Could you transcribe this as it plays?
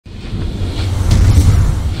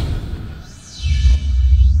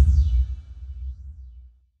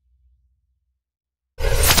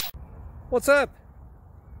What's up?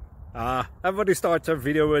 Everybody starts a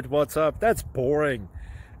video with what's up. That's boring.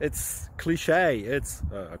 It's cliche. It's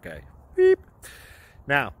okay. Beep.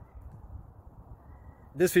 Now,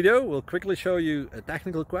 this video will quickly show you a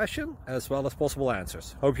technical question as well as possible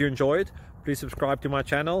answers. Hope you enjoy it. Please subscribe to my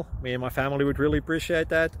channel. Me and my family would really appreciate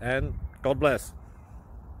that, and God bless.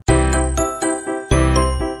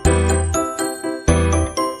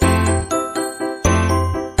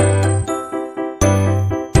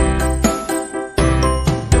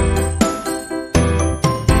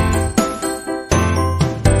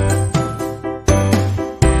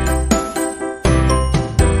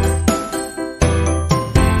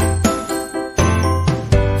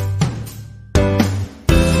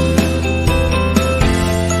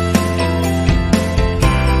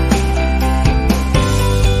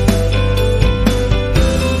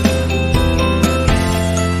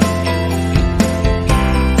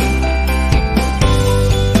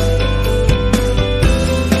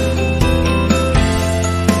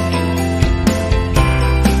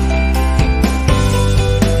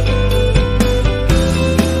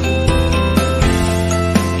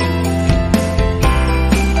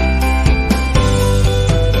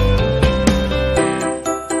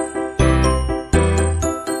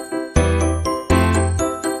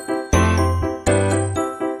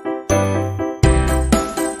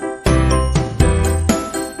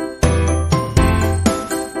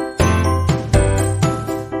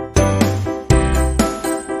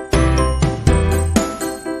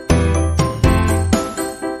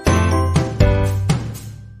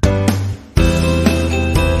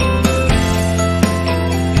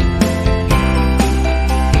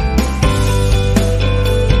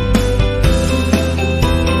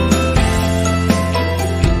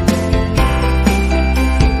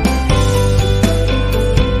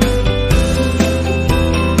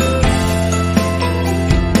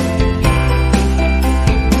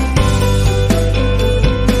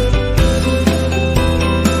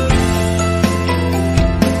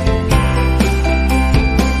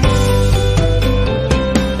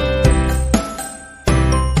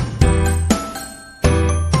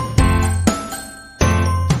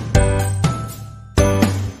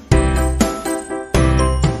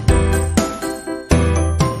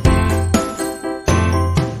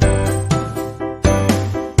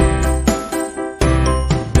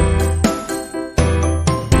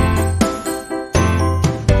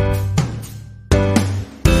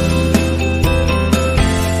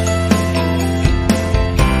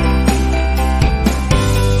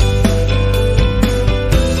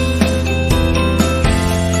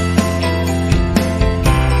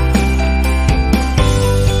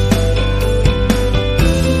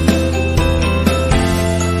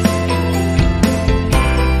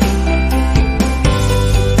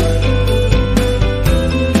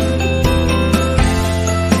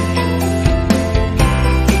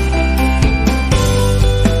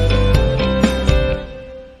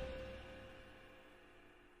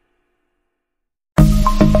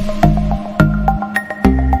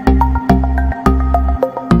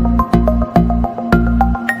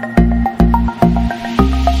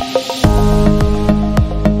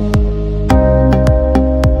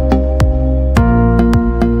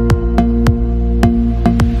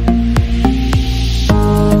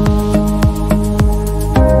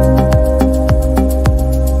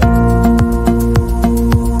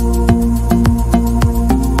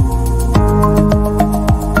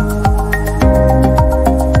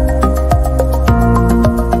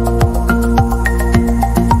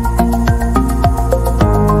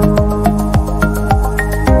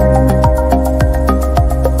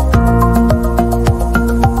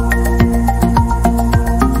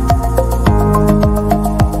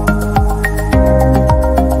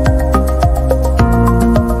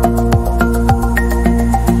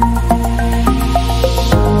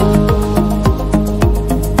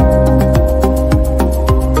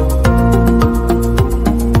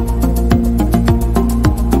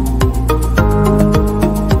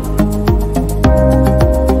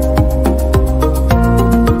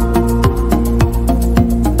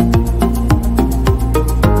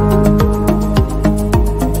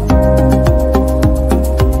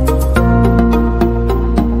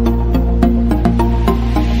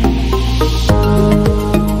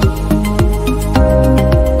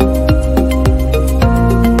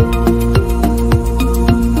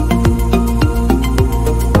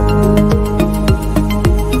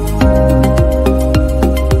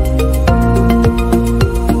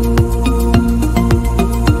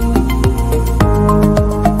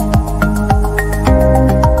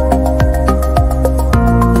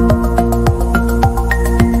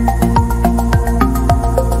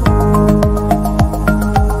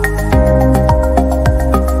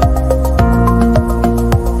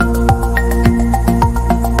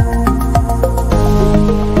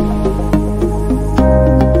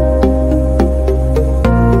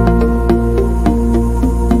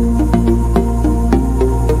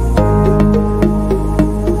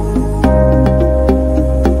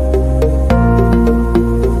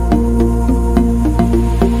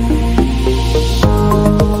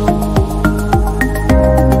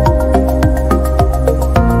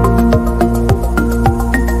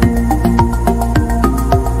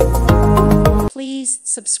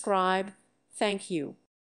 subscribe. Thank you.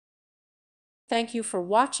 Thank you for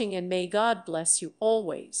watching, and may God bless you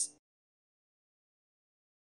always.